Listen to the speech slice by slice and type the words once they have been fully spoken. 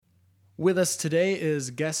With us today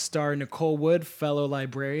is guest star Nicole Wood, fellow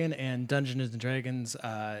librarian and Dungeons & Dragons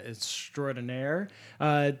extraordinaire.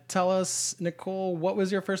 Tell us, Nicole, what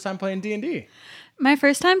was your first time playing D&D? My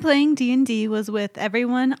first time playing D&D was with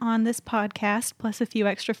everyone on this podcast, plus a few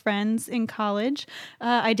extra friends in college.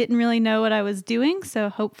 I didn't really know what I was doing, so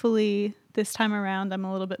hopefully this time around I'm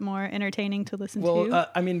a little bit more entertaining to listen to. Well,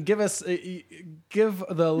 give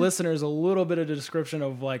the listeners a little bit of a description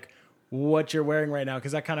of like what you're wearing right now,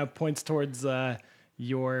 because that kind of points towards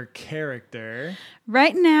your character.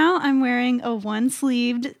 Right now I'm wearing a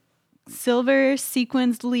one-sleeved silver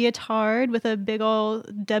sequenced leotard with a big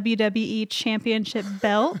old WWE championship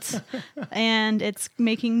belt, and it's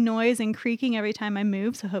making noise and creaking every time I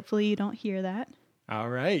move, so hopefully you don't hear that. All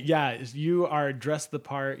right. Yeah, you are dressed the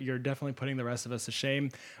part. You're definitely putting the rest of us to shame.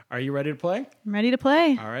 Are you ready to play? I'm ready to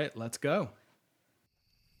play. All right, let's go.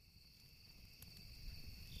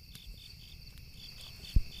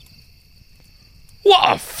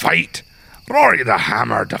 What a fight! Rory the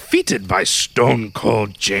Hammer defeated by Stone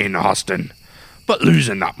Cold Jane Austen. But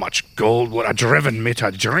losing that much gold would have driven me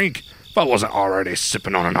to drink if I wasn't already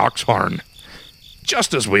sipping on an ox horn.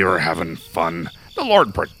 Just as we were having fun, the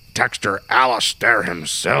Lord Protector Alistair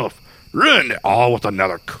himself ruined it all with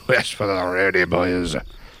another quest for the Rowdy Boys.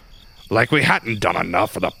 Like we hadn't done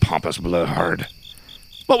enough for the pompous blowhard.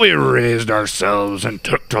 But we raised ourselves and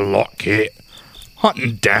took to Lockgate,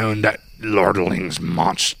 hunting down that lordling's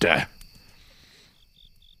monster.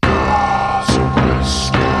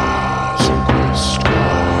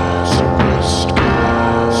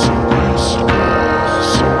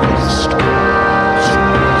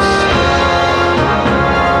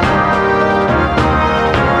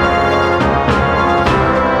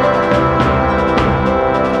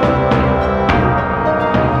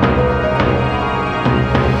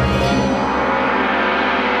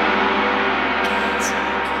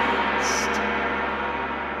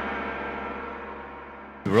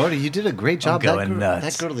 Rhoda, you did a great job. I'm going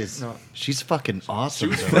nuts. That girl is, she's fucking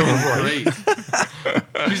awesome. Great.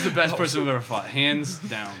 She's the best person we've ever fought, hands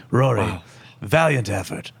down. Rory, valiant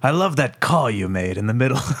effort. I love that call you made in the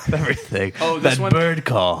middle of everything. Oh, this that one? bird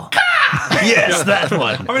call. Yes, that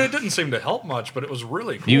one. I mean, it didn't seem to help much, but it was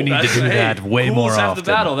really cool. You need to do that way cool's more half often.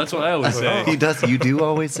 the battle. That's what I always say. He does. You do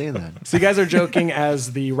always say that. So you guys are joking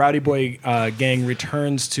as the Rowdy Boy gang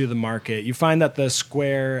returns to the market. You find that the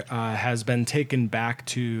square has been taken back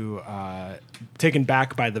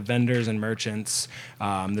by the vendors and merchants.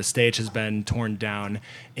 The stage has been torn down.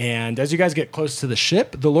 And as you guys get close to the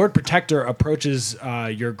ship, the Lord Protector approaches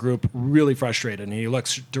your group really frustrated. And he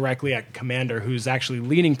looks directly at Commander, who's actually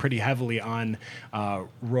leaning pretty heavily on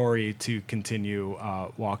Rory to continue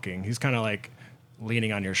walking. He's kind of like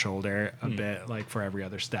leaning on your shoulder a bit, like for every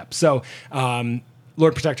other step. So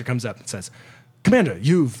Lord Protector comes up and says, "Commander,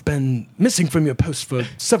 you've been missing from your post for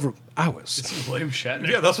several hours." It's William Shatner.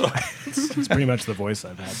 Yeah, that's what It's pretty much the voice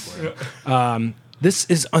I've had for it. This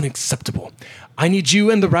is unacceptable. I need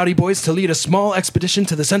you and the Rowdy Boys to lead a small expedition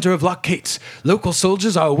to the center of Lockgate. Local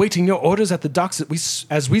soldiers are awaiting your orders at the docks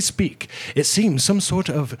as we speak. It seems some sort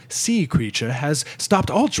of sea creature has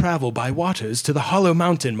stopped all travel by waters to the Hollow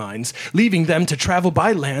Mountain mines, leaving them to travel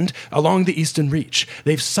by land along the Eastern Reach.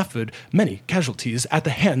 They've suffered many casualties at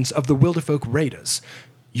the hands of the Wilderfolk raiders.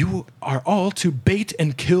 You are all to bait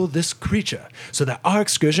and kill this creature so that our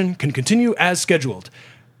excursion can continue as scheduled.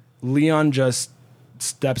 Leon just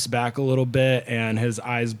steps back a little bit and his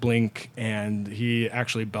eyes blink and he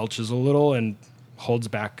actually belches a little and holds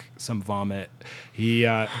back some vomit. He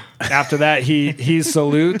after that he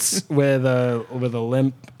salutes with a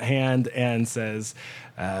limp hand and says,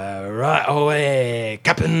 "Right away,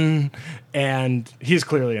 Captain." And he's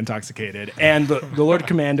clearly intoxicated. And the Lord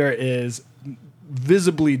Commander is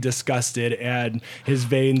visibly disgusted and his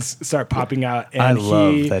veins start popping out. And I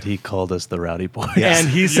love that he called us the Rowdy Boys. And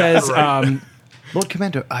he says, Lord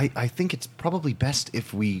Commander, I think it's probably best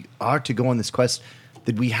if we are to go on this quest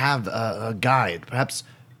that we have a guide. Perhaps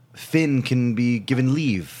Finn can be given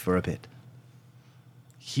leave for a bit.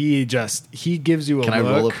 he gives you a Can look.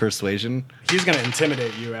 I roll a persuasion? He's going to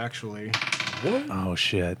intimidate you, actually. Oh,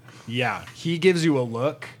 shit. Yeah, he gives you a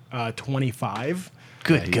look, 25.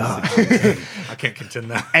 Good God. I can't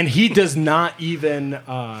contend that. And he does not even,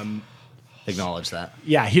 Acknowledge that.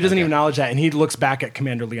 yeah, he doesn't even acknowledge that. And he looks back at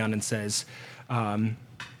Commander Leon and says,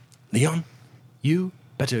 "Leon, you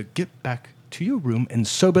better get back to your room and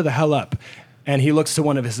sober the hell up." And he looks to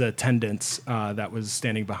one of his attendants that was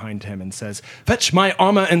standing behind him and says, "Fetch my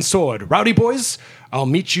armor and sword. Rowdy Boys, I'll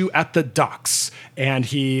meet you at the docks." And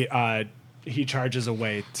he he charges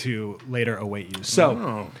away to later await you.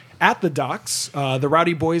 So, at the docks, the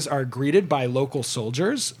Rowdy Boys are greeted by local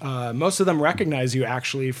soldiers. Most of them recognize you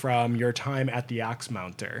actually from your time at the Ox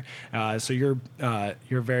Mounter. So you're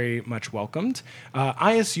very much welcomed.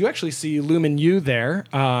 Ias, you actually see Lumen Yu there,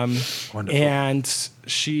 and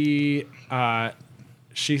she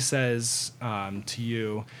says to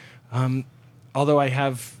you, although I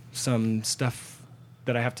have some stuff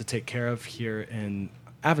that I have to take care of here in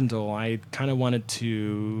Avondale, I kind of wanted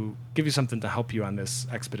to give you something to help you on this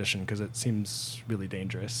expedition because it seems really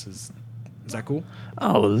dangerous. Is that cool?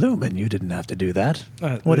 Oh, Lumen, you didn't have to do that.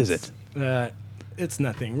 What is it? It's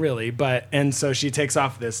nothing really, and so she takes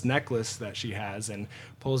off this necklace that she has and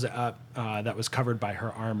pulls it up that was covered by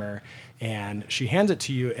her armor, and she hands it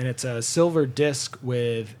to you, and it's a silver disc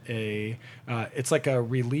with it's like a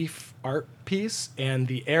relief art piece, and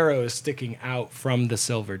the arrow is sticking out from the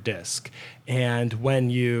silver disc. And when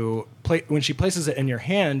she places it in your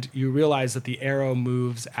hand, you realize that the arrow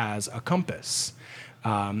moves as a compass.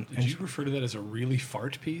 Did you refer to that as a really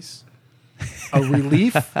fart piece? A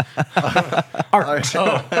relief art piece.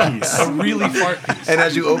 A really fart piece. And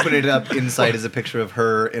as you open it up, inside is a picture of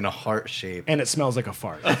her in a heart shape. And it smells like a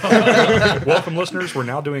fart. Welcome, listeners. We're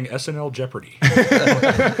now doing SNL Jeopardy.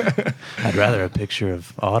 I'd rather a picture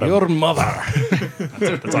of Autumn. Your mother.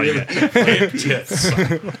 That's all you get. Tits.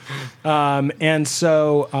 And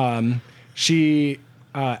so she,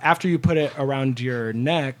 after you put it around your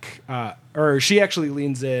neck, or she actually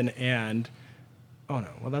leans in and, oh no,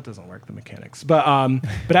 well that doesn't work, the mechanics. But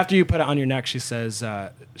after you put it on your neck, she says,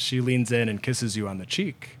 she leans in and kisses you on the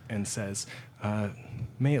cheek and says,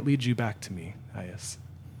 may it lead you back to me, Ias.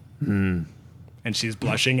 And she's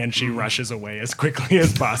blushing and she rushes away as quickly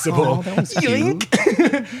as possible. Oh, that was cute.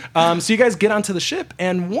 So you guys get onto the ship,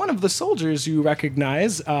 and one of the soldiers you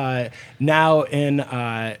recognize now in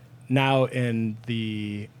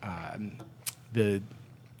the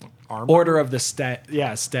Armor? Order of the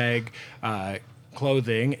Stag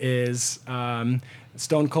clothing is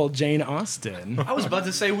Stone Cold Jane Austen. I was about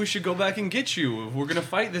to say we should go back and get you. If we're going to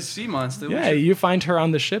fight this sea monster. we Yeah, should- you find her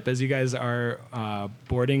on the ship as you guys are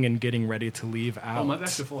boarding and getting ready to leave out. Oh, my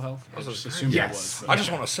back's to full health. I just assumed Yes. it was. I just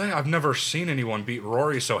want to say I've never seen anyone beat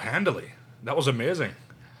Rory so handily. That was amazing.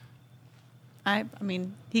 I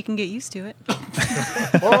mean, he can get used to it.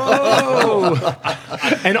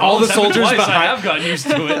 And all the It's happened soldiers twice. I behind, have gotten used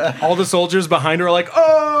to it. all the soldiers behind her are like,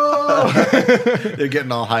 oh, They're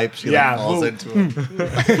getting all hyped. She Yeah, falls woo. into him.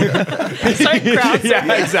 Start crouching.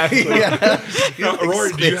 yeah, exactly. Now,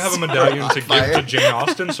 Rory, do you have a medallion to give Fire. to Jane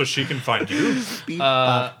Austen so she can find you? Beep,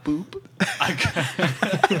 bop, boop.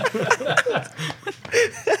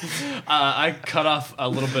 I cut off a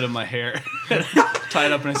little bit of my hair,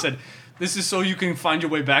 tied up, and I said, "This is so you can find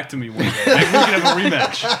your way back to me one day. Maybe we can have a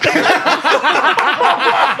rematch."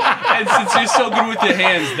 And since you're so good with your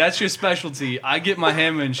hands, that's your specialty. I get my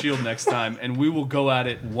hammer and shield next time, and we will go at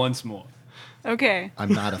it once more. Okay.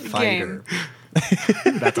 I'm not a fighter.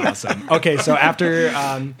 That's awesome. Okay, so after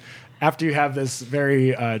you have this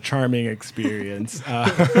very charming experience,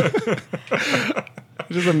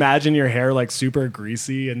 just imagine your hair like super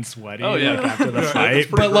greasy and sweaty Oh, yeah. like, after the fight.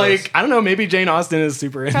 pretty But like, gross. I don't know, maybe Jane Austen is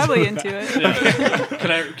super into Probably it. into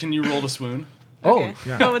it. Can you roll to swoon? Okay. Oh,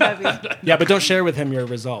 yeah. What would that be? Yeah, but don't share with him your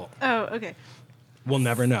result. Oh, okay. We'll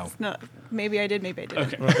never know. No, maybe I did, maybe I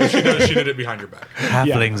didn't. Okay. She did it behind your back.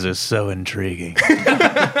 Halflings are so intriguing.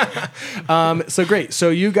 So great. So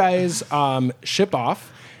you guys ship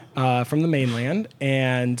off from the mainland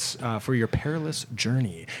and for your perilous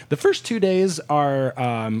journey. The first 2 days are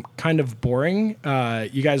kind of boring.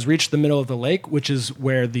 You guys reach the middle of the lake, which is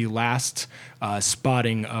where the last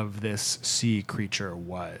spotting of this sea creature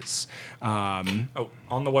was. Oh,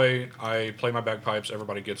 on the way, I play my bagpipes.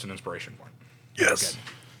 Everybody gets an inspiration point. Yes.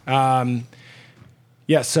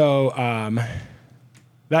 Yeah, so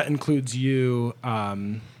that includes you,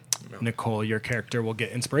 Nicole. Your character will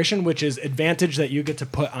get inspiration, which is advantage that you get to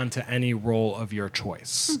put onto any roll of your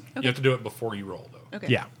choice. You have to do it before you roll, though. Okay.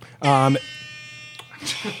 Yeah.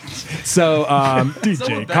 So Is that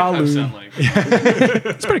DJ what bagpipes sound Kalu, like?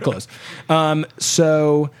 it's pretty close.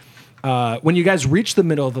 When you guys reach the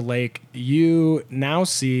middle of the lake, you now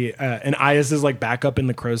see, and Ias is like back up in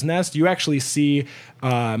the crow's nest. You actually see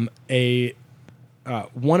one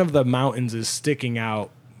of the mountains is sticking out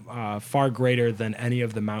far greater than any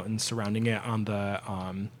of the mountains surrounding it on the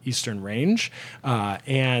eastern range,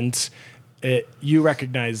 and you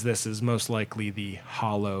recognize this as most likely the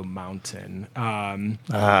Hollow Mountain. Although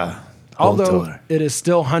Voltor. it is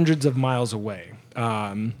still hundreds of miles away.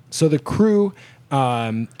 So the crew,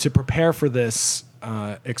 to prepare for this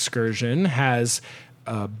excursion, has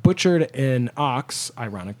butchered an ox,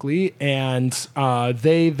 ironically, and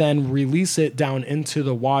they then release it down into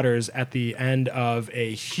the waters at the end of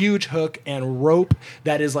a huge hook and rope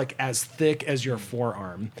that is like as thick as your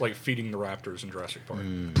forearm. Like feeding the raptors in Jurassic Park.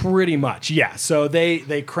 Pretty much, yeah. So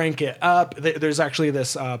they crank it up. There's actually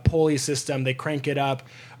this pulley system. They crank it up,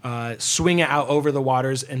 swing it out over the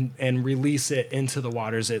waters, and release it into the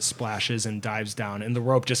waters. It splashes and dives down, and the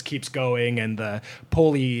rope just keeps going, and the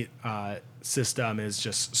pulley system is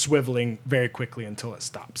just swiveling very quickly until it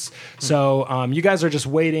stops. So you guys are just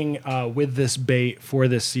waiting with this bait for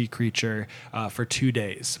this sea creature for 2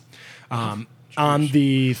 days. On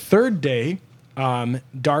the third day,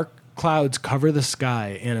 dark clouds cover the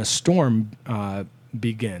sky and a storm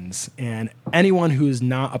begins. And anyone who is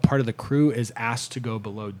not a part of the crew is asked to go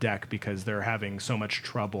below deck because they're having so much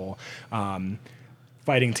trouble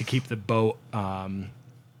fighting to keep the boat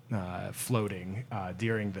floating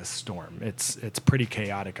during this storm. It's pretty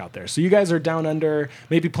chaotic out there. So you guys are down under,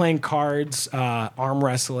 maybe playing cards, arm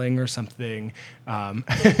wrestling or something.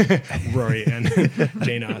 Rory and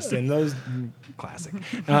Jane Austen, those classic.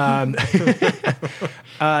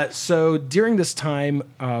 So during this time,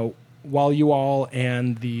 while you all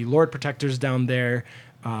and the Lord Protectors down there,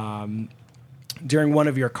 during one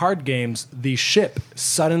of your card games, the ship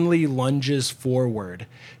suddenly lunges forward.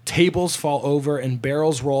 Tables fall over and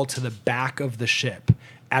barrels roll to the back of the ship.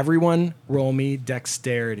 Everyone roll me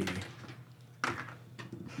dexterity.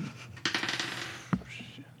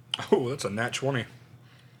 Oh, that's a nat 20.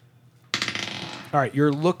 All right,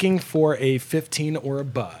 you're looking for a 15 or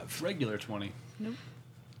above. Regular 20.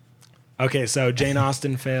 Okay, so Jane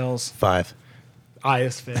Austen fails. 5.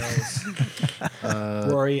 Ias fails.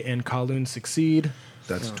 Rory and Kowloon succeed.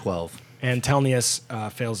 That's 12. And Telnius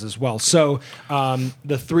fails as well. So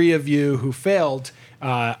the three of you who failed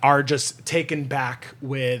are just taken back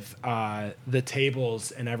with the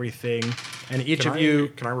tables and everything. And each Can of I- you...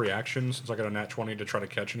 Can I reaction since I got a nat 20 to try to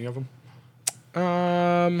catch any of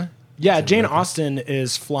them? Yeah, Jane Austen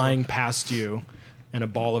is flying past you in a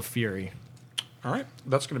ball of fury. All right.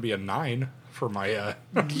 That's going to be a 9 for my...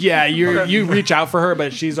 Yeah, you reach out for her,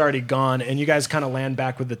 but she's already gone, and you guys kind of land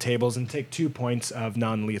back with the tables and take 2 points of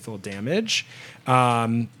non-lethal damage.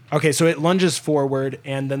 Okay, so it lunges forward,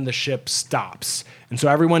 and then the ship stops. And so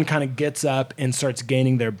everyone kind of gets up and starts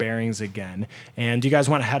gaining their bearings again. And do you guys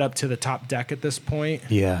want to head up to the top deck at this point?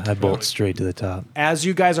 Yeah, I bolt straight to the top. As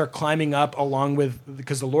you guys are climbing up along with,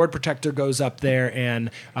 because the Lord Protector goes up there and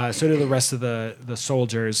so do the rest of the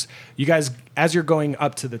soldiers, you guys, as you're going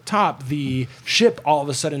up to the top, the ship all of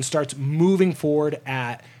a sudden starts moving forward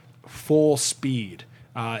at full speed.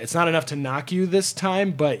 It's not enough to knock you this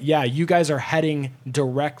time, but yeah, you guys are heading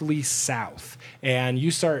directly south, and you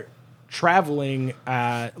start traveling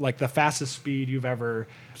like the fastest speed you've ever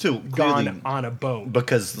So gone clearly- on a boat.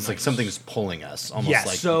 Because it's like something's pulling us. Almost Yes.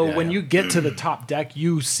 like, So yeah, when yeah. you get to the top deck,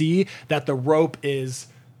 you see that the rope is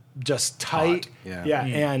just tight. Yeah.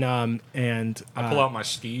 Yeah. And I pull out my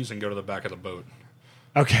skis and go to the back of the boat.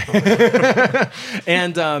 okay.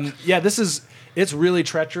 And yeah, it's really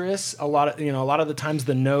treacherous. A lot of the times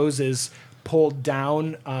the nose is pulled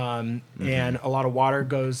down, and a lot of water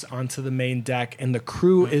goes onto the main deck, and the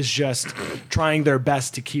crew is just trying their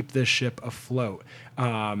best to keep this ship afloat.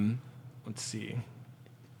 Let's see.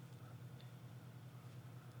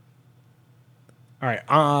 All right.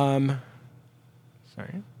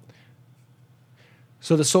 Sorry.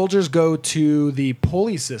 So the soldiers go to the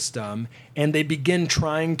pulley system and they begin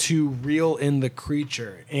trying to reel in the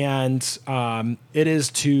creature, and it is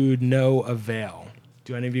to no avail.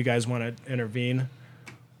 Do any of you guys want to intervene?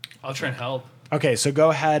 I'll try and help. Okay, so go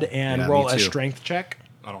ahead and Yeah, roll me a too. strength check.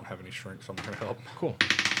 I don't have any strength, so I'm not going to help. Cool.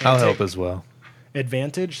 I'll And help take as well.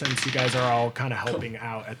 advantage since you guys are all kind of helping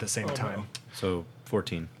out at the same time. So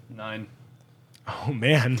 14. 9. Oh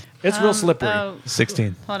man, it's real slippery. Oh,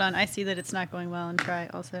 16. hold on. I see that it's not going well and try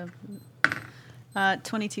also.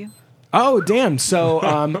 22. Oh damn! So so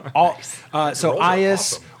rolls are Ias,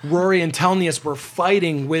 awesome. Rory, and Telnius were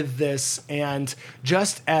fighting with this, and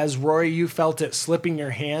just as Rory, you felt it slipping your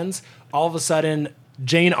hands, all of a sudden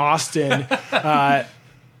Jane Austen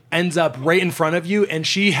ends up right in front of you, and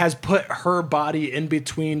she has put her body in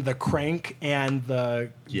between the crank and the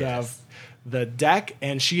deck,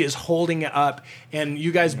 and she is holding it up, and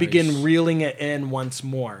you guys begin reeling it in once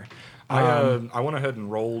more. I went ahead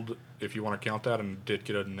and rolled, if you want to count that, and did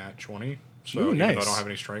get a nat 20. So Ooh, even though I nice. don't have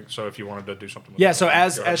any strength, so if you wanted to do something with Yeah, that, so go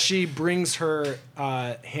as ahead. she brings her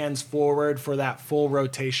hands forward for that full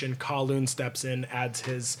rotation, Kowloon steps in, adds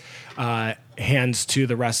his hands to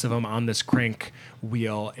the rest of them on this crank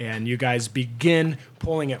wheel, and you guys begin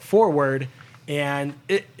pulling it forward. And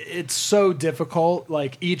it's so difficult.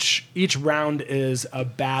 Like each round is a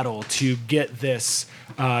battle to get this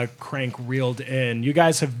crank reeled in. You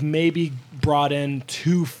guys have maybe brought in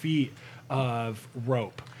 2 feet of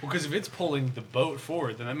rope. Because if it's pulling the boat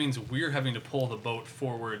forward, then that means we're having to pull the boat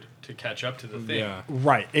forward to catch up to the thing. Yeah.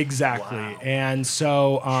 Right, exactly. Wow. And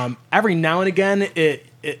so every now and again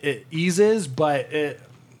it eases, but it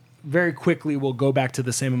very quickly will go back to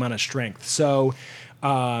the same amount of strength. So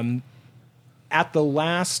at the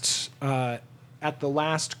last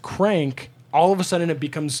crank, all of a sudden it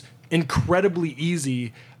becomes incredibly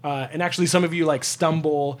easy. And actually some of you like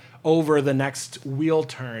stumble over the next wheel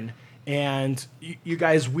turn. And you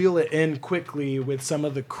guys wheel it in quickly with some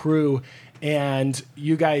of the crew, and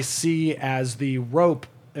you guys see as the rope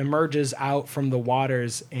emerges out from the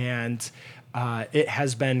waters, and it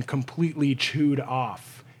has been completely chewed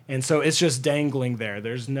off. And so it's just dangling there.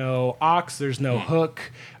 There's no ox, there's no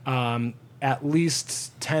hook. At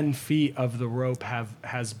least 10 feet of the rope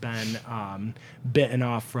has been bitten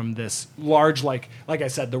off from this large, like I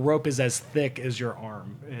said, the rope is as thick as your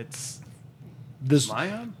arm. It's this.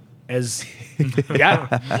 My arm? As your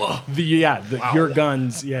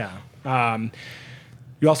guns, yeah.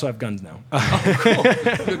 You also have guns now.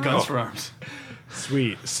 Good guns for arms.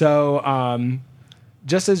 Sweet. So,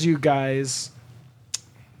 just as you guys,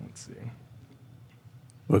 let's see.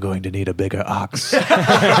 We're going to need a bigger ox.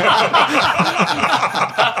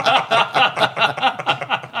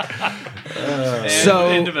 So-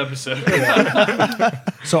 End of episode.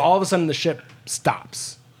 So all of a sudden the ship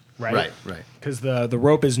stops, right? Right. Because the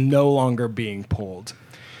rope is no longer being pulled.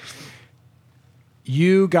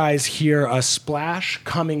 You guys hear a splash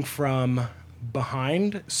coming from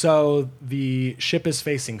behind. So the ship is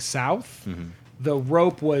facing south. The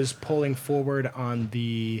rope was pulling forward on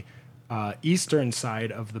the eastern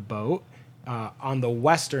side of the boat. On the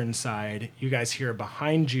western side, you guys hear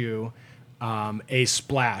behind you a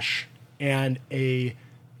splash, and a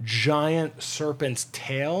giant serpent's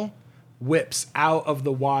tail whips out of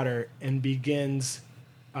the water and begins,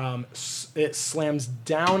 it slams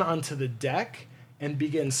down onto the deck and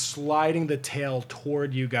begins sliding the tail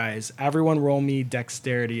toward you guys. Everyone roll me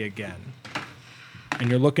dexterity again.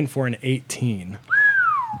 And you're looking for an 18.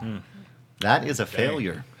 That is a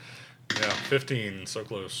failure. Yeah, 15, so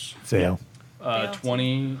close. Fail.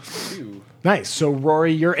 22. Nice. So,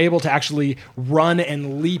 Rory, you're able to actually run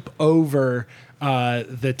and leap over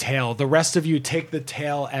the tail. The rest of you take the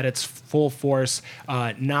tail at its full force,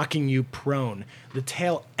 knocking you prone. The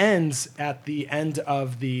tail ends at the end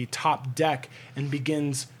of the top deck and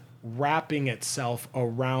begins wrapping itself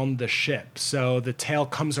around the ship. So the tail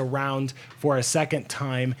comes around for a second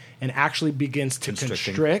time and actually begins to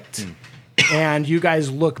constrict. And you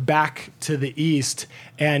guys look back to the east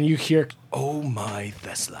and you hear, "Oh my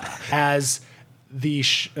Thesla," as the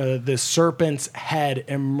serpent's head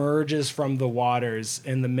emerges from the waters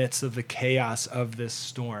in the midst of the chaos of this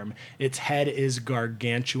storm. Its head is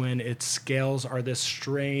gargantuan. Its scales are this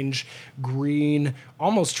strange green,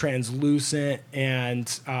 almost translucent,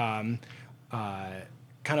 and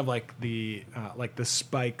kind of like the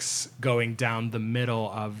spikes going down the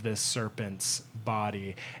middle of this serpent's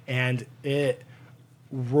body, and it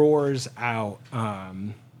roars out.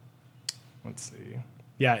 Let's see.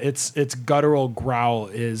 Yeah, its guttural growl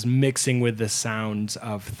is mixing with the sounds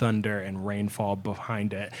of thunder and rainfall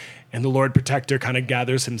behind it. And the Lord Protector kind of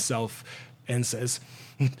gathers himself and says,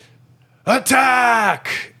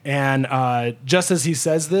 "Attack!" And just as he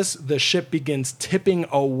says this, the ship begins tipping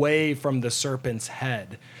away from the serpent's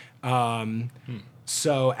head.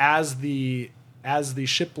 So as the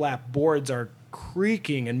shiplap boards are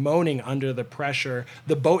creaking and moaning under the pressure,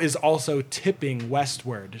 the boat is also tipping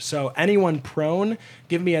westward. So anyone prone,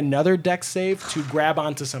 give me another dex save to grab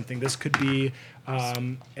onto something. This could be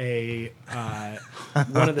one of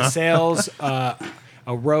the sails, a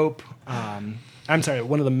rope. I'm sorry,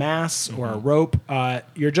 one of the masts or a rope.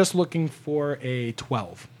 You're just looking for a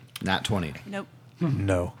 12. Nat 20. Nope.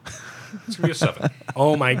 No. It's going to be a 7.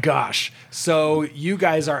 Oh my gosh. So you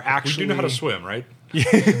guys are We actually... do know how to swim, right?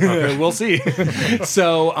 We'll see.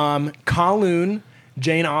 So, Kowloon,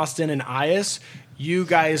 Jane Austen, and Ias, you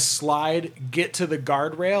guys slide, get to the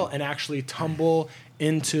guardrail, and actually tumble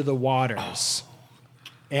into the waters.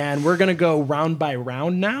 And we're going to go round by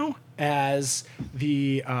round now as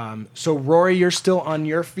the... so, Rory, you're still on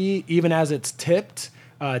your feet, even as it's tipped.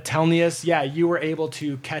 Telnius, yeah, you were able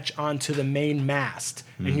to catch onto the main mast,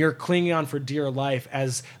 and you're clinging on for dear life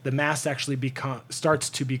as the mast actually starts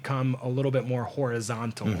to become a little bit more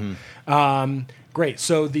horizontal. Great.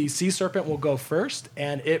 So the sea serpent will go first,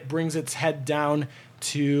 and it brings its head down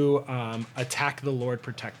to attack the Lord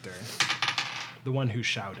Protector. the one who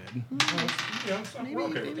shouted. Yeah, so we're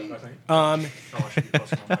okay with that, I think. I should be close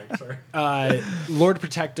to my mic, sorry. Lord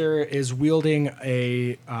Protector is wielding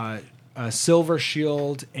a silver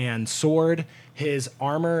shield and sword. His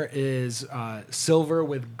armor is silver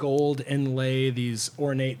with gold inlay, these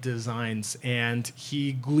ornate designs, and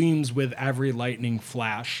he gleams with every lightning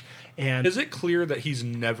flash. And Is it clear that he's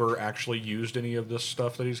never actually used any of this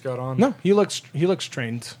stuff that he's got on? no, he looks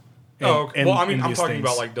trained. Oh, okay. Well, I mean, in I'm these talking things.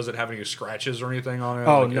 about, like, does it have any scratches or anything on it?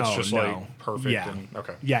 Oh, Like, no, it's just, no. like, perfect. Yeah. And,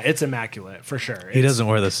 okay. Yeah, it's immaculate for sure. He doesn't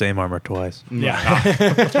wear the same armor twice.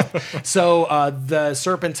 Yeah. So the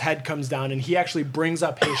serpent's head comes down, and he actually brings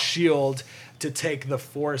up his shield to take the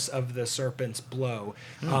force of the serpent's blow.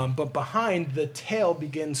 But behind, the tail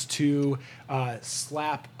begins to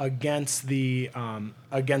slap against the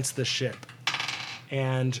ship,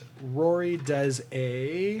 and Rory does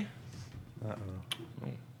a.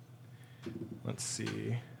 Let's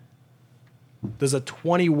see. Does a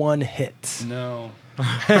 21 hit? No.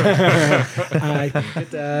 I think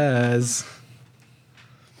it does.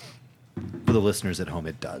 For the listeners at home,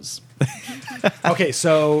 it does. Okay,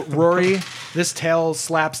 so Rory, this tail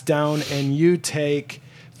slaps down, and you take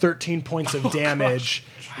 13 points of damage.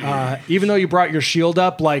 Even though you brought your shield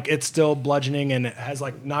up, like it's still bludgeoning, and it has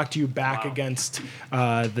like knocked you back against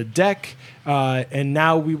the deck. And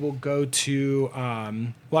now we will go to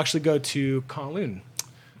we'll actually go to Kowloon.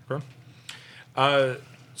 Okay.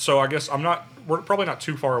 So I guess we're probably not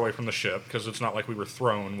too far away from the ship because it's not like we were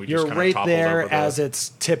thrown. We You're just kind right of toppled there over the, as it's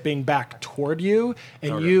tipping back toward you,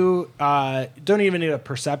 and Okay. you don't even need a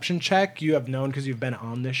perception check. You have known because you've been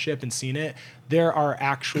on this ship and seen it. There are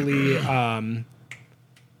actually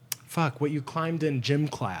what you climbed in gym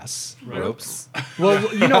class. Ropes. Well,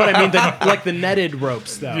 you know what I mean, like the netted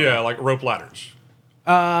ropes, though. Yeah, like rope ladders.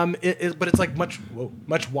 But it's like much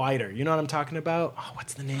wider. You know what I'm talking about? Oh,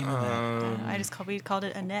 what's the name of that? We called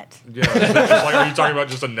it a net. Yeah. Is that just like, are you talking about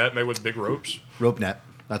just a net made with big ropes? Rope net.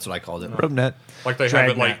 That's what I called it. Rope net. Like they have Drag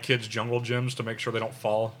at like net. kids' jungle gyms to make sure they don't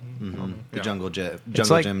fall. The Yeah. jungle gym. It's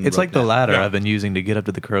like gym it's rope like the net. ladder Yeah. I've been using to get up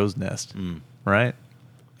to the crow's nest. Right?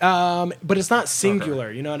 But it's not singular.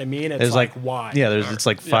 You know what I mean? It's There's like wide. Yeah, it's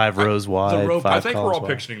like 5 rows wide. rope- 5 I think we're columns all wide.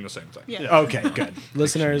 picturing the same thing. Yeah. Okay, good.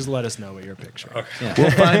 Listeners, let us know what you're picturing. We'll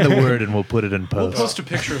find the word and we'll put it in We'll post. post a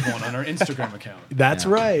picture of one on our Instagram account. That's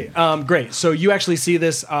right. Great. So you actually see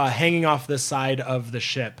this hanging off the side of the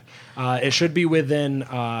ship. It should be within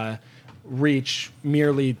reach,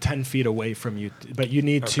 merely 10 feet away from you. But you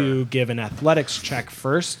need to give an athletics check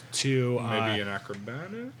first to. Maybe an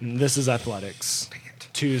acrobatic. This is athletics.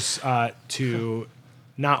 To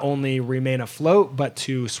not only remain afloat, but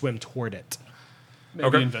to swim toward it. Maybe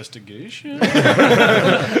Okay. investigation.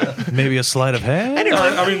 Maybe a sleight of hand? All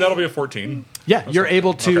right, I mean that'll be a 14. Yeah, you're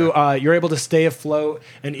able to stay afloat,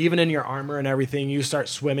 and even in your armor and everything, you start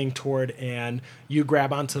swimming toward, and you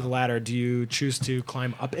grab onto the ladder. Do you choose to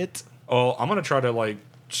climb up it? Oh, I'm gonna try to like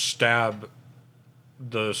stab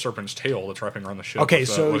the serpent's tail that's wrapping around the ship. Okay, with,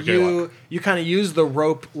 so with Gaylock. you kind of use the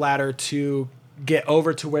rope ladder to get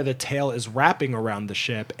over to where the tail is wrapping around the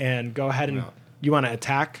ship, and go ahead and Yeah. you want to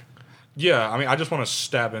attack. Yeah, I mean I just want to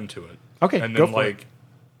stab into it. Okay, and go then for it. like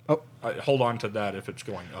I hold on to that if it's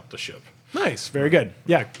going up the ship. Nice, very good.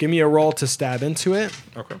 Yeah, give me a roll to stab into it.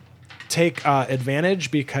 Okay. Take advantage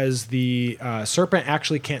because the serpent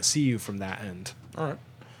actually can't see you from that end. All right.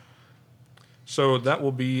 So that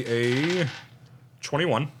will be a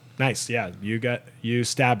 21. Nice, yeah. You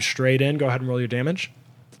stab straight in. Go ahead and roll your damage.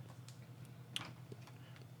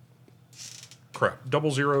 Crap. Double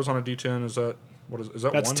zeros on a D10. Is that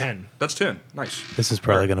That's one? 10. That's 10. Nice. This is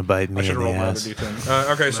probably going to bite I me should in have the rolled my other ass.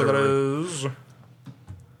 D10. Okay, so that is.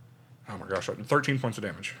 Oh my gosh, 13 points of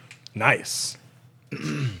damage. Nice.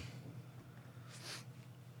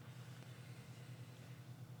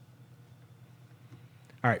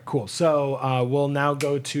 All right, cool. So we'll now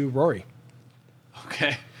go to Rory.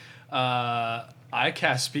 Okay. I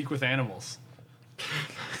cast Speak with Animals.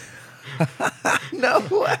 No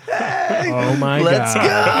way. Oh my Let's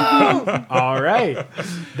god. Let's go. All right.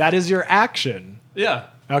 That is your action. Yeah.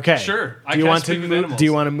 Okay. Sure. Do you want to Speak with move? Animals. Do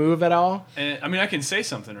you want to move at all? And, I mean, I can say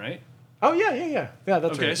something, right? Oh yeah. That's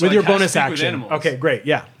Okay, right. so With I your cast bonus Speak with action. Animals. Okay, great.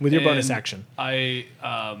 Yeah, with your bonus And action. I'm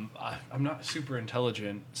not super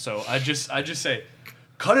intelligent, so I just say,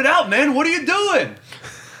 cut it out, man. What are you doing?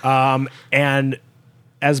 And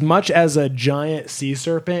as much as a giant sea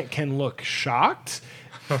serpent can look shocked,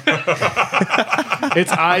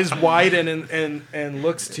 its eyes widen and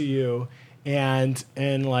looks to you, and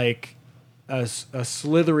like a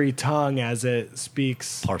slithery tongue as it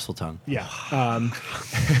speaks. Parcel tongue. Yeah.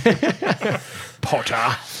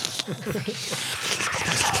 Potter.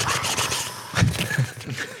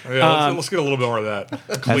 Yeah, let's get a little bit more of that.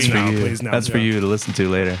 That's Please for no, you. please no, That's for yeah. you to listen to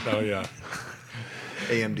later. Oh yeah.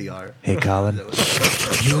 AMDR. Hey, Colin. You Go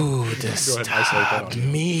ahead and isolate that.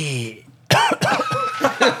 On. me.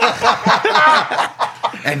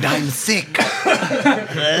 And I'm sick.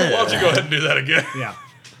 Why don't you go ahead and do that again? Yeah.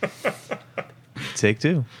 Take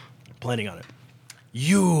 2. Planning on it.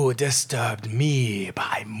 You disturbed me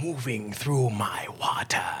by moving through my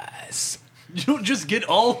waters. You don't just get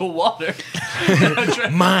all the water.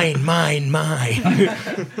 Mine.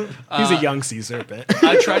 He's a young sea serpent.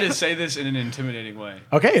 I try to say this in an intimidating way.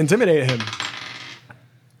 Okay, intimidate him.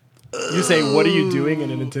 You say, "What are you doing?"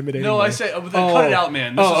 in an intimidating No, way. I say, cut it out,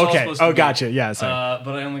 man. This is Oh, all okay. supposed to Oh, be. gotcha. Yeah, sorry.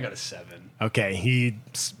 But I only got a 7. Okay, he,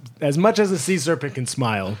 as much as a sea serpent can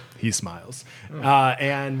smile, he smiles.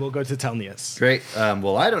 And we'll go to Telnius. Great.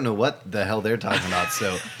 Well, I don't know what the hell they're talking about,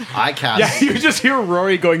 so I cast. Yeah, you just hear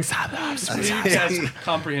Rory going, You guys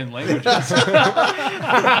comprehend languages. I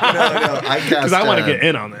cast. because I want to get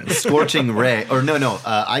in on this. Scorching ray, or no.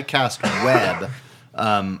 I cast web.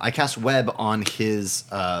 I cast web on his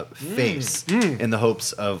face in the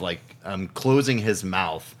hopes of closing his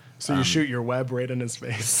mouth. So you shoot your web right in his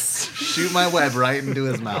face. Shoot my web right into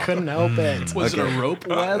his mouth. Couldn't help it. Was it a rope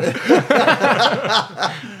web?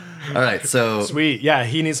 All right, so Sweet. Yeah,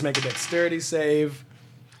 he needs to make a dexterity save.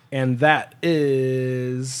 And that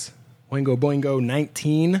is Oingo Boingo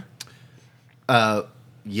 19.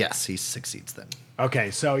 yes, he succeeds then.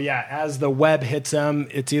 Okay, so yeah, as the web hits him,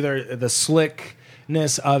 it's either the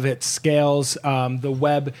slickness of its scales. The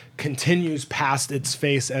web continues past its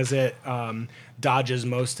face as it dodges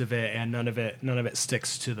most of it, and none of it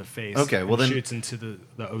sticks to the face. Okay, well and then- shoots into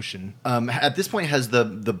the ocean. At this point, has the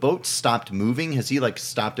boat stopped moving? Has he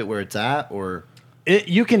stopped it where it's at, or?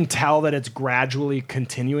 You can tell that it's gradually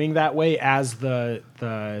continuing that way as the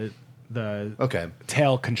Okay.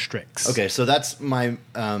 tail constricts. Okay, so that's my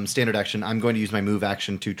standard action. I'm going to use my move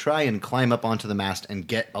action to try and climb up onto the mast and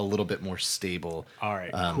get a little bit more stable. All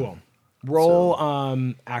right. Cool. Roll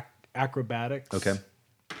acrobatics. Okay.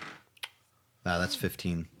 That's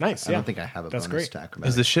 15. Nice, I yeah. don't think I have a That's bonus great. to acrobatics.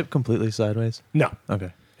 Is the ship completely sideways? No,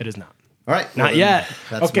 Okay. it is not. All right. Not well, yet.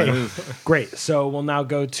 That's okay. my move. Great. So we'll now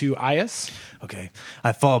go to Ias. Okay.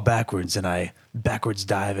 I fall backwards and I backwards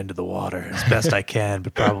dive into the water as best I can,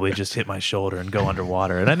 but probably just hit my shoulder and go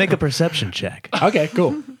underwater. And I make a perception check. Okay.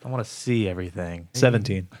 Cool. I want to see everything.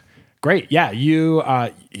 17. Great. Yeah. You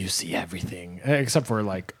see everything except for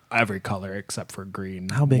every color except for green,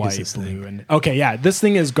 How big is white, this blue, thing? and okay. Yeah. This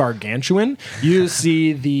thing is gargantuan. You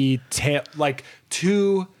see the tail,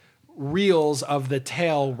 2 reels of the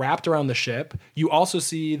tail wrapped around the ship. You also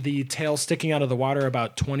see the tail sticking out of the water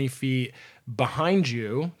about 20 feet behind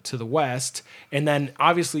you to the west. And then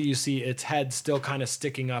obviously you see its head still kind of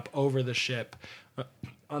sticking up over the ship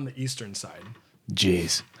on the eastern side.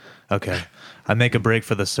 Jeez. Okay. I make a break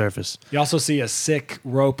for the surface. You also see a sick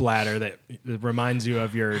rope ladder that reminds you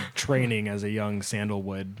of your training as a young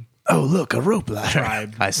sandalwood Oh, look, a rope ladder.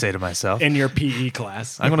 tribe I say to myself. in your PE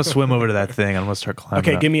class. I'm going to swim over to that thing. I'm going to start climbing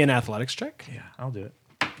Okay, up. give me an athletics check. Yeah, I'll do it.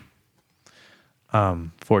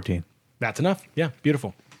 14. That's enough. Yeah,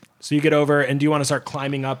 beautiful. So you get over, and do you want to start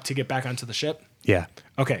climbing up to get back onto the ship? Yeah.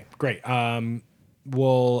 Okay, great.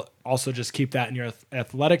 We'll also just keep that in your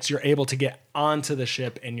athletics. You're able to get onto the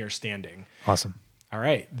ship and you're standing. Awesome. All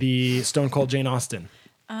right, the Stone Cold Jane Austen.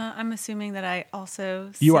 I'm assuming that I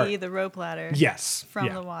also You see are. the rope ladder Yes. from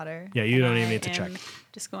yeah. the water. Yeah, you don't And even I need to check. am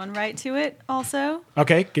Just going right to it also.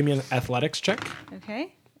 Okay, give me an athletics check.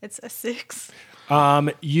 Okay. It's a 6.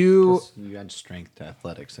 You You add strength to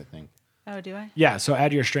athletics, I think. Oh, do I? yeah, so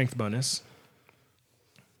add your strength bonus.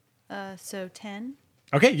 So 10.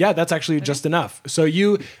 Okay, yeah, that's actually just enough. So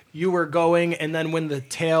you were going, and then when the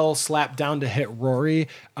tail slapped down to hit Rory,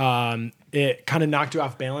 it kind of knocked you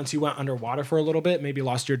off balance. You went underwater for a little bit, maybe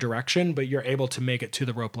lost your direction, but you're able to make it to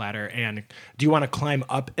the rope ladder. And do you want to climb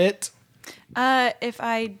up it? If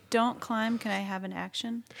I don't climb, can I have an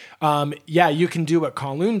action? Yeah, you can do what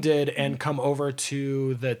Kowloon did and come over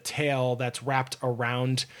to the tail that's wrapped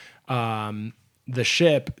around the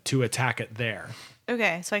ship to attack it there.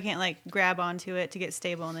 Okay, so I can't grab onto it to get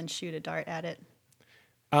stable and then shoot a dart at it.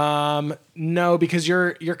 No, because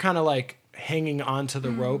you're kind of hanging onto the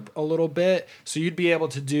rope a little bit, so you'd be able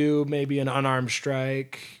to do maybe an unarmed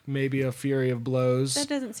strike, maybe a fury of blows. That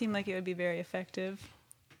doesn't seem like it would be very effective.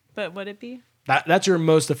 But would it be? That's your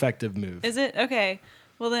most effective move. Is it? Okay.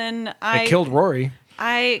 Well then It killed Rory.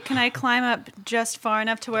 Can I climb up just far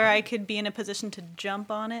enough to where I could be in a position to jump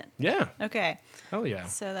on it? Yeah. Okay. Hell yeah.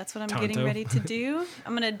 So that's what I'm Tonto. getting ready to do.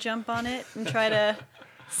 I'm going to jump on it and try to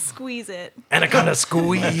squeeze it. Anaconda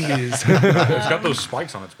squeeze. It's got those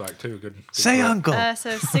spikes on its back too. Good. Say grip. uncle.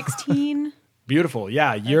 So 16. Beautiful.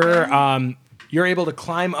 Yeah, you're able to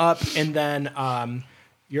climb up, and then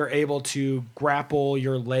you're able to grapple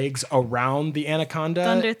your legs around the anaconda.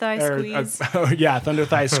 Thunder thigh squeeze. Thunder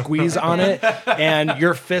thigh squeeze on it, and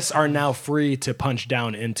your fists are now free to punch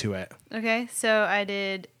down into it. Okay, so I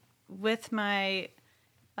did with my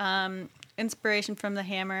inspiration from the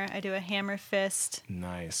hammer. I do a hammer fist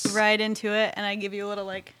Nice. right into it, and I give you a little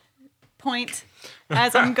like point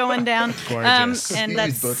as I'm going down. Gorgeous. And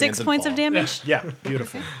that's Squeeze both 6 hands and points of fall. damage. Yeah,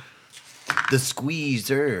 beautiful. The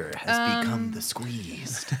squeezer has become the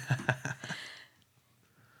squeezed.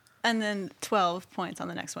 And then 12 points on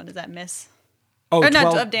the next one. Does that miss? Oh, Or not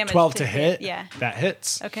 12, of damage 12 to to hit? hit, yeah. That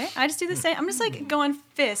hits. Okay, I just do the same. I'm just like going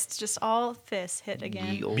fists, just all fists hit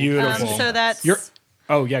again. Ye old Beautiful. So that's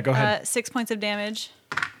Oh, yeah, go ahead. 6 points of damage.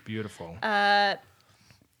 Beautiful.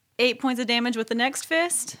 8 points of damage with the next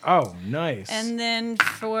fist. Oh, nice. And then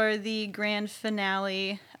for the grand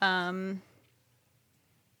finale,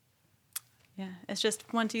 it's just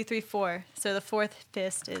 1, 2, 3, 4. So the fourth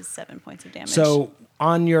fist is 7 points of damage. So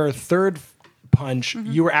on your third punch,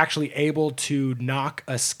 you were actually able to knock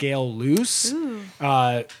a scale loose,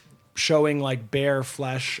 showing like bare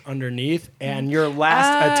flesh underneath. And your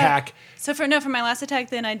last attack, So for my last attack,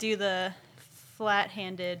 then I do the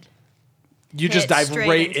flat-handed. you just hit dive straight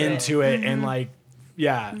right into into it and like,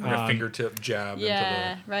 Like a fingertip jab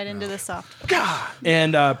Yeah, into right into the soft.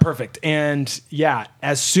 and perfect. And yeah,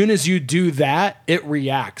 as soon as you do that, it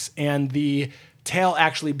reacts, and the tail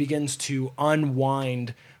actually begins to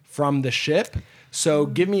unwind from the ship. So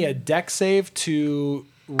give me a deck save to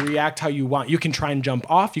react how you want. You can try and jump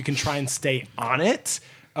off. You can try and stay on it.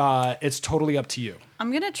 It's totally up to you.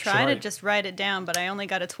 I'm gonna try Should to I- just write it down, but I only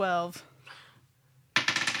got a 12.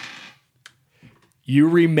 You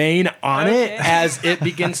remain on it Okay. as it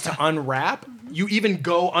begins to unwrap. You even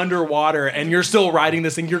go underwater and you're still riding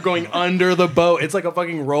this thing. You're going under the boat. It's like a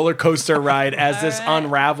fucking roller coaster ride as this Alright.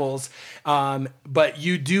 unravels. But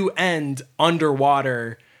you do end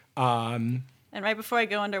underwater. And right before I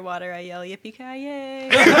go underwater, I yell "Yippee-ki-yay!"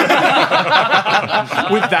 With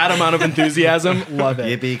that amount of enthusiasm. Love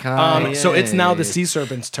it. Yippee-ki-yay. So it's now the sea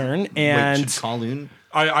serpent's turn. And Kowloon.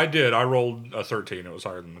 I did. I rolled a 13. It was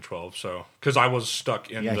higher than the 12. So because I was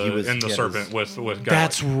stuck in Yeah, the he was- in the yeah, serpent with Gallic.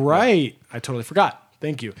 that's right. I totally forgot.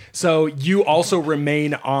 Thank you. So you also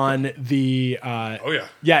remain on the. Oh yeah.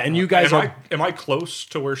 Yeah, and you guys Am I close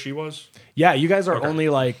to where she was? Yeah, you guys are only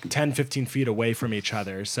like 10, 15 feet away from each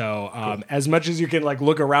other. So as much as you can like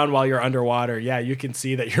look around while you're underwater, yeah, you can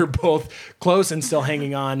see that you're both close and still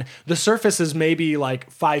hanging on. The surface is maybe like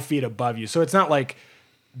 5 feet above you. So it's not like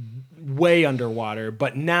way underwater,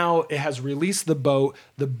 but now it has released the boat.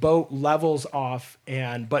 The boat levels off,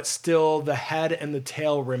 but still the head and the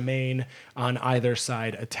tail remain on either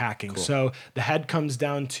side attacking. So the head comes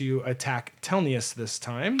down to attack Telnius this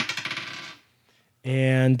time.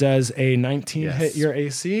 And does a 19 Yes. hit your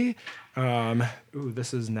AC?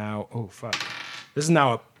 This is now. Oh fuck! This is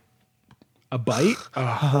now a bite.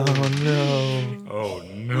 Oh Would no.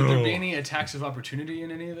 there be any attacks of opportunity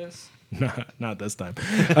in any of this? Not this time.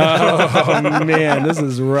 Oh man, this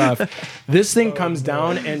is rough. This thing comes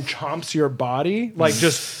down and chomps your body, like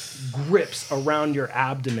just grips around your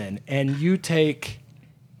abdomen, and you take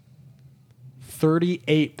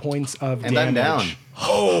 38 points of And damage. I'm down.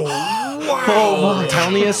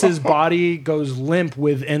 Telnius's body goes limp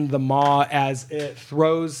within the maw as it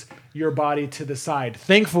throws your body to the side.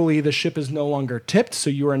 Thankfully, the ship is no longer tipped, so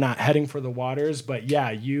you are not heading for the waters. But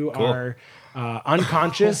yeah, you are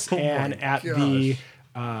unconscious and at the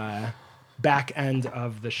back end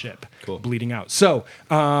of the ship, bleeding out. So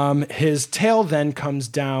his tail then comes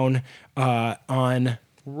down on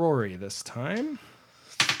Rory this time.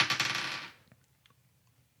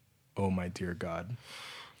 Oh my dear God.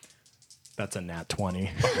 That's a nat 20.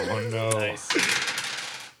 Oh no. Nice.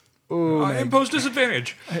 I impose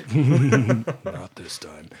disadvantage. Not this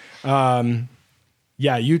time.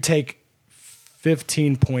 Yeah, you take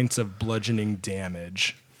 15 points of bludgeoning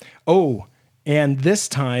damage. Oh, and this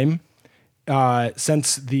time,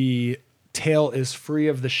 since the tail is free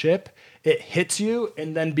of the ship, it hits you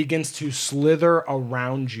and then begins to slither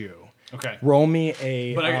around you. Okay. Roll me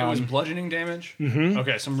a. But it was bludgeoning damage? Mm-hmm.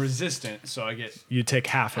 Okay, so I'm resistant, so I get you take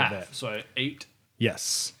half of half. it. So I 8.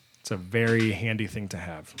 Yes. It's a very handy thing to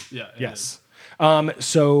have. Yeah. it Yes.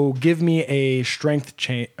 So give me a strength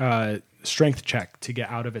check to get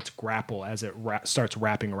out of its grapple as it starts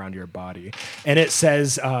wrapping around your body. And it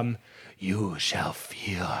says, you shall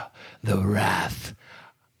feel the wrath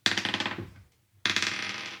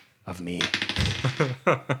of me.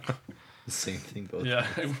 The same thing both. Yeah,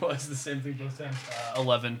 it was the same thing both times.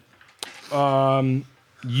 11.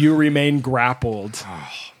 You remain grappled.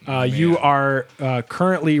 You are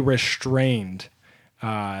currently restrained.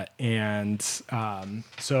 So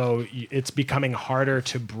it's becoming harder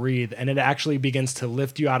to breathe, and it actually begins to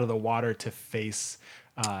lift you out of the water to face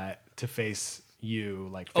you,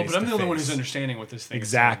 like face But I'm to the only one face. who's understanding what this thing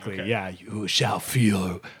Exactly. is saying. Okay. Yeah. You shall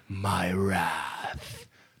feel my wrath.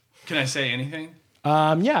 Can I say anything?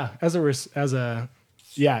 Yeah.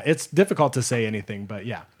 Yeah. It's difficult to say anything, but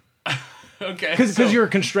yeah, Okay. because you're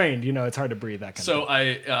constrained. You know, it's hard to breathe. That kind of So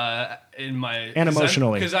I in my And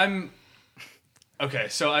emotionally. because I'm okay.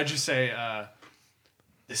 So I just say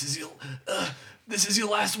this is your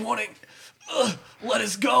last warning. Let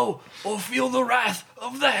us go or feel the wrath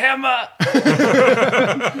of the hammer.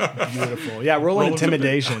 beautiful. Yeah. Roll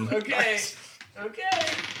intimidation. Okay. Okay.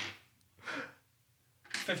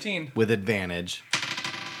 15. With advantage.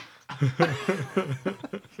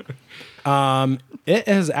 It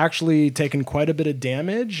has actually taken quite a bit of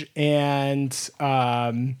damage, and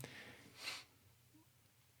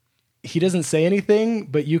he doesn't say anything,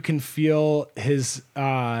 but you can feel his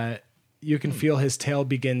tail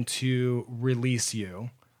begin to release you,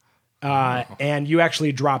 and you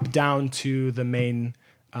actually drop down to the main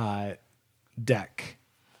deck.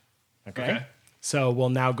 Okay. So we'll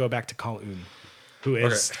now go back to Kal'un, who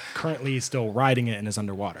is currently still riding it and is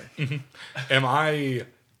underwater. Am I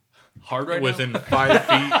Hard right within 5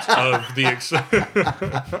 feet of the?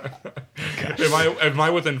 Am I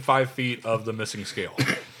within 5 feet of the missing scale?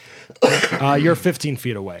 You're 15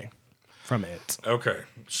 feet away from it. Okay,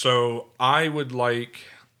 so I would like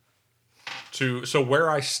to. So where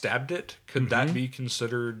I stabbed it, could that be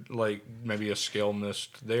considered like maybe a scale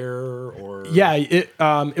missed there, or Yeah,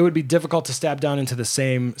 it would be difficult to stab down into the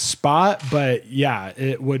same spot, but yeah,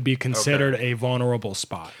 it would be considered a vulnerable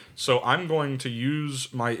spot. So I'm going to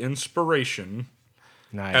use my inspiration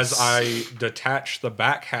Nice. as I detach the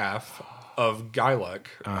back half of Gylek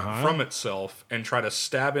from itself and try to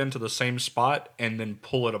stab into the same spot and then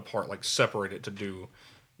pull it apart, like separate it to do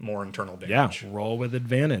more internal damage. roll with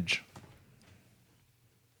advantage.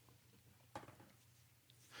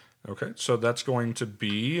 Okay, so that's going to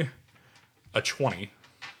be a 20.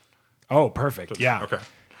 Oh, perfect. Yeah. Okay.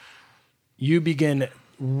 You begin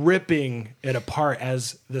ripping it apart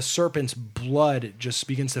as the serpent's blood just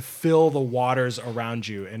begins to fill the waters around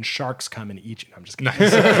you, and sharks come and eat you. No, I'm just kidding.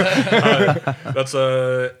 That's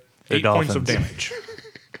 8 points of dolphins. damage.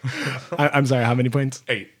 I'm sorry, how many points?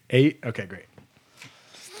 8. 8? Okay, great.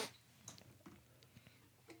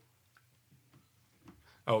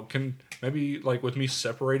 Oh, can maybe like with me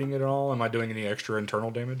separating it at all, am I doing any extra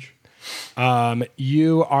internal damage?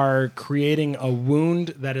 You are creating a wound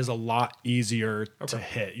that is a lot easier to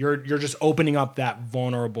hit. You're just opening up that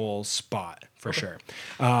vulnerable spot for sure.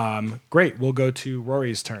 Great. We'll go to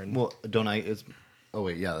Rory's turn. Well, don't I? Oh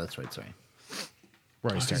wait, yeah, that's right. Sorry.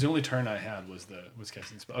 Rory's Because turn. the only turn I had was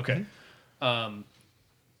casting spell. Okay.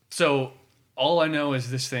 So all I know is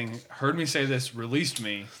this thing heard me say this, released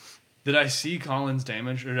me. Did I see Colin's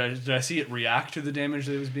damage, or did I see it react to the damage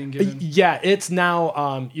that was being given? Yeah, it's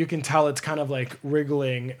now, you can tell it's kind of like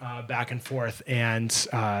wriggling back and forth and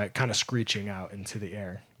kind of screeching out into the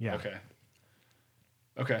air. Yeah.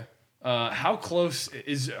 Okay. How close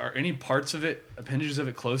are any parts of it, appendages of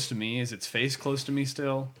it, close to me? Is its face close to me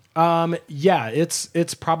still? Yeah,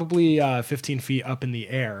 it's probably 15 feet up in the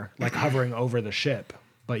air, like hovering over the ship.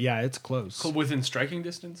 But yeah, it's close. Within striking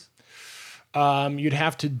distance? You'd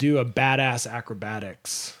have to do a badass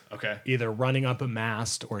acrobatics, Okay. either running up a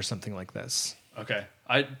mast or something like this. Okay.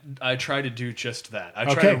 I try to do just that. I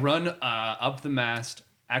try Okay. to run up the mast,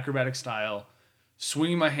 acrobatic style,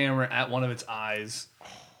 swinging my hammer at one of its eyes,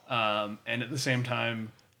 and at the same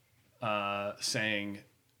time saying,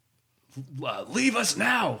 "Leave us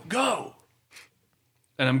now, go!"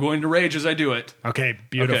 And I'm going to rage as I do it. Okay,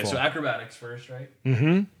 beautiful. Okay, so acrobatics first, right?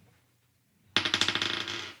 Mm-hmm.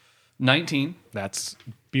 19. That's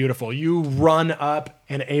beautiful. You run up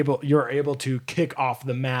and you're able to kick off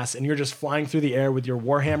the mast, and you're just flying through the air with your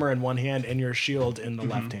warhammer in one hand and your shield in the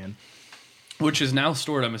left hand. Which is now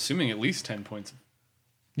stored, I'm assuming, at least 10 points.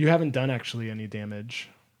 You haven't done actually any damage.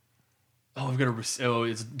 Oh, I've got to.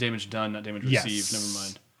 It's damage done, not damage Yes. received. Never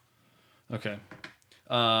mind. Okay.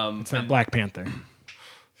 It's not Black Panther.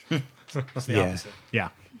 It's the Yeah. opposite. Yeah.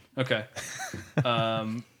 Okay.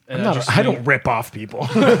 I don't rip off people.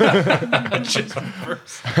 just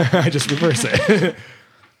reverse. I just reverse it.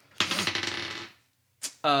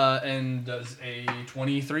 And does a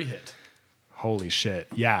 23 hit? Holy shit.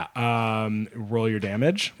 Yeah. Roll your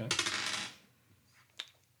damage. Okay.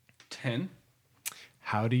 10.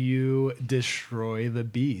 How do you destroy the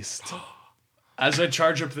beast? As I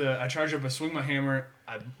charge up, I swing my hammer,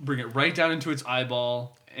 I bring it right down into its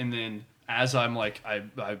eyeball, and then as I'm like,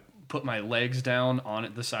 I put my legs down on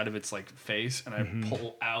it, the side of its like face, and I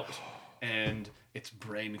pull out, and its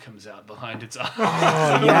brain comes out behind its eye.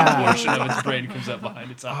 Oh, yeah. A portion of its brain comes out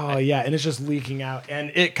behind its eye. Oh, yeah. And it's just leaking out.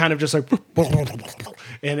 And it kind of just like,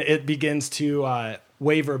 and it begins to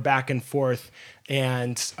waver back and forth.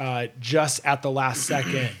 And just at the last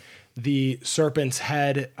second, the serpent's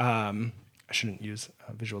head, I shouldn't use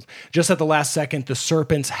visuals. Just at the last second, the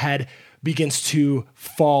serpent's head begins to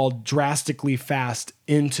fall drastically fast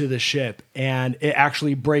into the ship. And it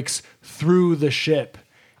actually breaks through the ship.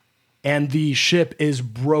 And the ship is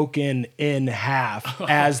broken in half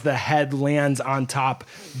as the head lands on top,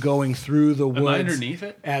 going through the woods. Am I underneath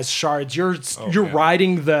it? As shards. You're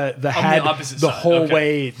riding the head opposite the side. whole Okay.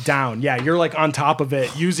 way down. Yeah, you're like on top of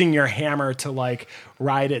it, using your hammer to like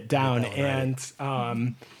ride it down. And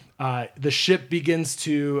the ship begins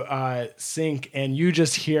to sink, and you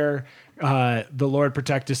just hear the Lord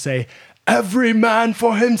Protector say, "Every man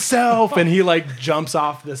for himself," and he like jumps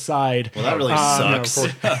off the side. Well, that really sucks.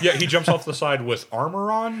 Yeah, he jumps off the side with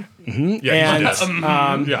armor on. Yeah, And he's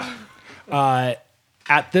dead. Yeah.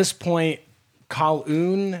 at this point,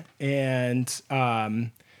 Kal-Un and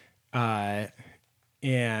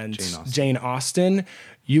Jane Austen,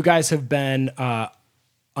 you guys have been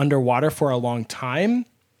underwater for a long time,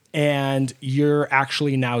 and you're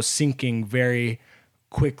actually now sinking very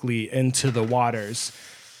quickly into the waters.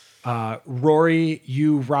 Rory,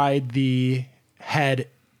 you ride the head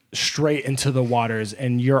straight into the waters,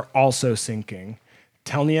 and you're also sinking.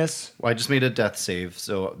 Telnius, Well, I just made a death save,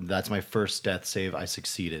 so that's my first death save. I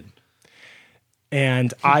succeeded.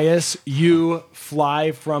 and Ias, you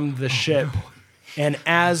fly from the ship, and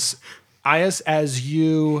as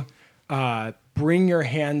you bring your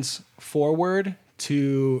hands forward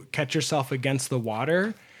to catch yourself against the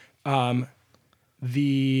water,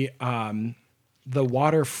 the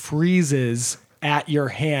water freezes at your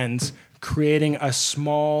hands, creating a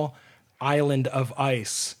small island of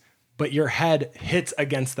ice. But your head hits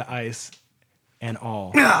against the ice, and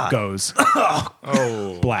all goes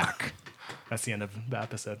black. That's the end of the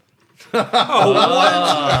episode. Wow.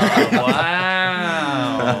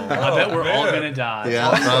 I bet we're all going to die.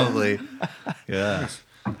 Yeah, probably. Yeah.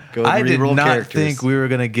 Go I did reroll not characters. think we were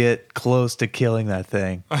going to get close to killing that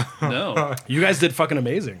thing. No. You guys did fucking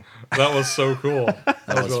amazing. That was so cool. That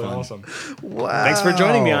was really fun. awesome. Wow. Thanks for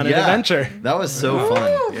joining me on an Yeah. adventure. That was so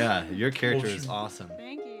fun. Yeah, your character is awesome.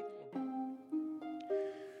 Thank you.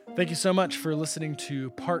 Thank you so much for listening to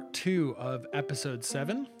part 2 of episode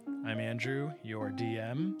 7. I'm Andrew, your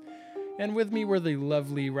DM. And with me were the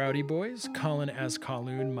lovely Rowdy Boys, Colin as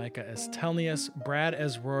Kal-Un, Micah as Telnius, Brad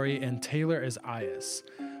as Rory, and Taylor as Ias.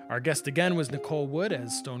 Our guest again was Nicole Wood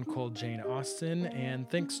as Stone Cold Jane Austen, and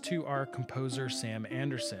thanks to our composer Sam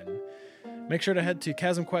Anderson. Make sure to head to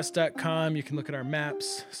chasmquest.com. You can look at our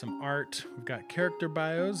maps, some art. We've got character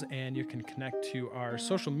bios, and you can connect to our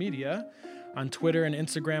social media. On Twitter and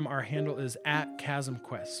Instagram, our handle is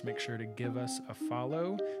 @ChasmQuest. Make sure to give us a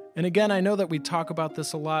follow. And again, I know that we talk about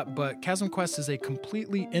this a lot, but Chasm Quest is a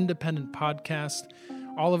completely independent podcast.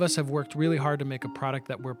 All of us have worked really hard to make a product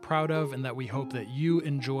that we're proud of and that we hope that you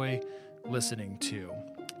enjoy listening to.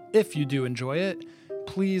 If you do enjoy it,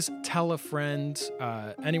 please tell a friend,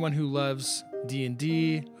 anyone who loves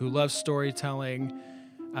D&D, who loves storytelling,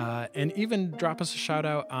 and even drop us a shout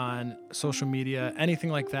out on social media, anything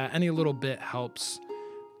like that. Any little bit helps.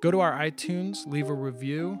 Go to our iTunes, leave a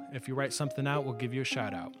review. If you write something out, we'll give you a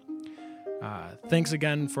shout out. Thanks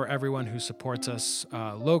again for everyone who supports us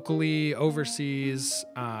locally, overseas.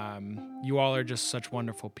 You all are just such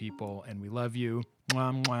wonderful people, and we love you.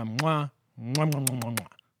 Mwah, mwah, mwah. Mwah, mwah, mwah, mwah.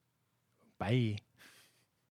 Bye.